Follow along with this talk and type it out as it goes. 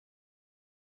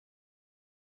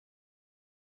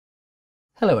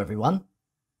Hello everyone.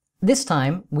 This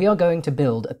time we are going to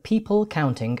build a people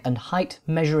counting and height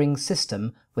measuring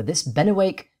system with this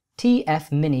Benewake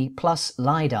TF Mini Plus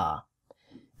lidar.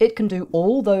 It can do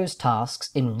all those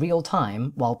tasks in real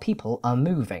time while people are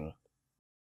moving.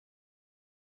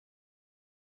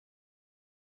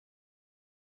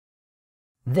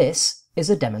 This is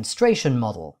a demonstration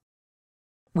model.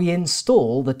 We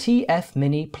install the TF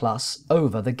Mini Plus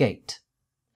over the gate.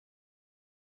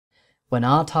 When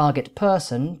our target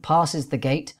person passes the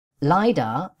gate,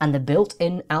 lidar and the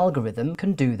built-in algorithm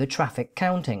can do the traffic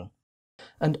counting.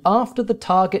 And after the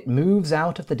target moves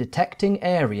out of the detecting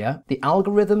area, the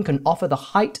algorithm can offer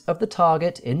the height of the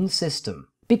target in system.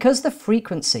 Because the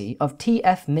frequency of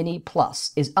TF Mini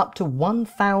Plus is up to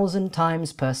 1000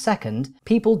 times per second,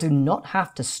 people do not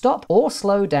have to stop or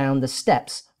slow down the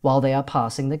steps while they are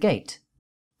passing the gate.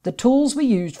 The tools we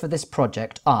used for this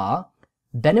project are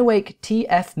Benewake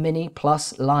TF Mini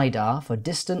Plus lidar for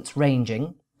distance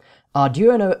ranging,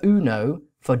 Arduino Uno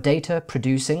for data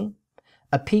producing,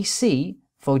 a PC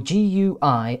for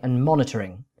GUI and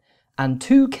monitoring, and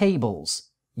 2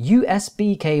 cables,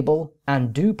 USB cable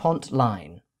and DuPont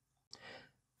line.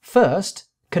 First,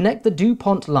 connect the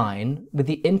DuPont line with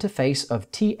the interface of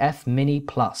TF Mini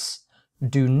Plus.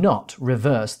 Do not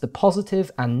reverse the positive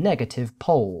and negative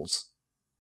poles.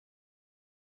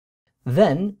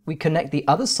 Then we connect the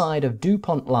other side of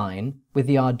DuPont line with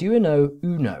the Arduino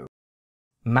Uno.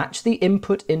 Match the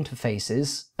input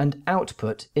interfaces and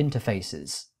output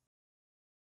interfaces.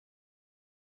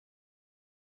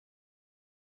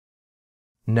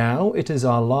 Now it is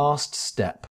our last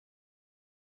step.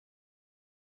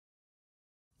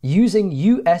 Using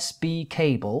USB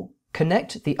cable,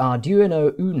 connect the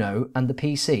Arduino Uno and the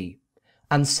PC,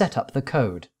 and set up the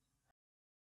code.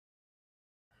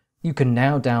 You can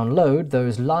now download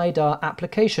those lidar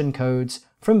application codes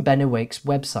from Benewake's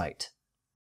website.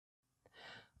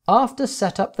 After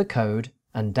set up the code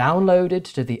and downloaded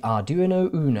to the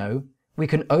Arduino Uno, we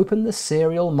can open the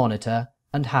serial monitor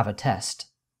and have a test.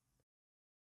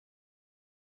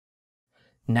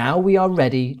 Now we are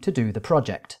ready to do the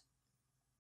project.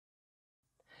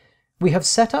 We have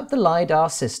set up the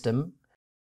lidar system,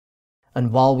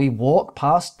 and while we walk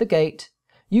past the gate,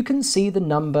 you can see the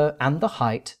number and the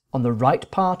height on the right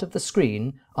part of the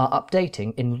screen are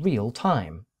updating in real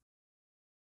time.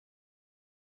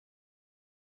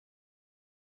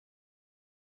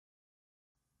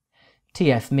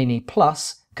 TF Mini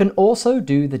Plus can also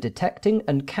do the detecting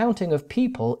and counting of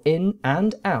people in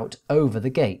and out over the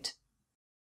gate.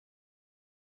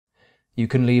 You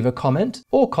can leave a comment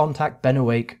or contact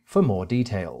Benewake for more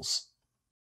details.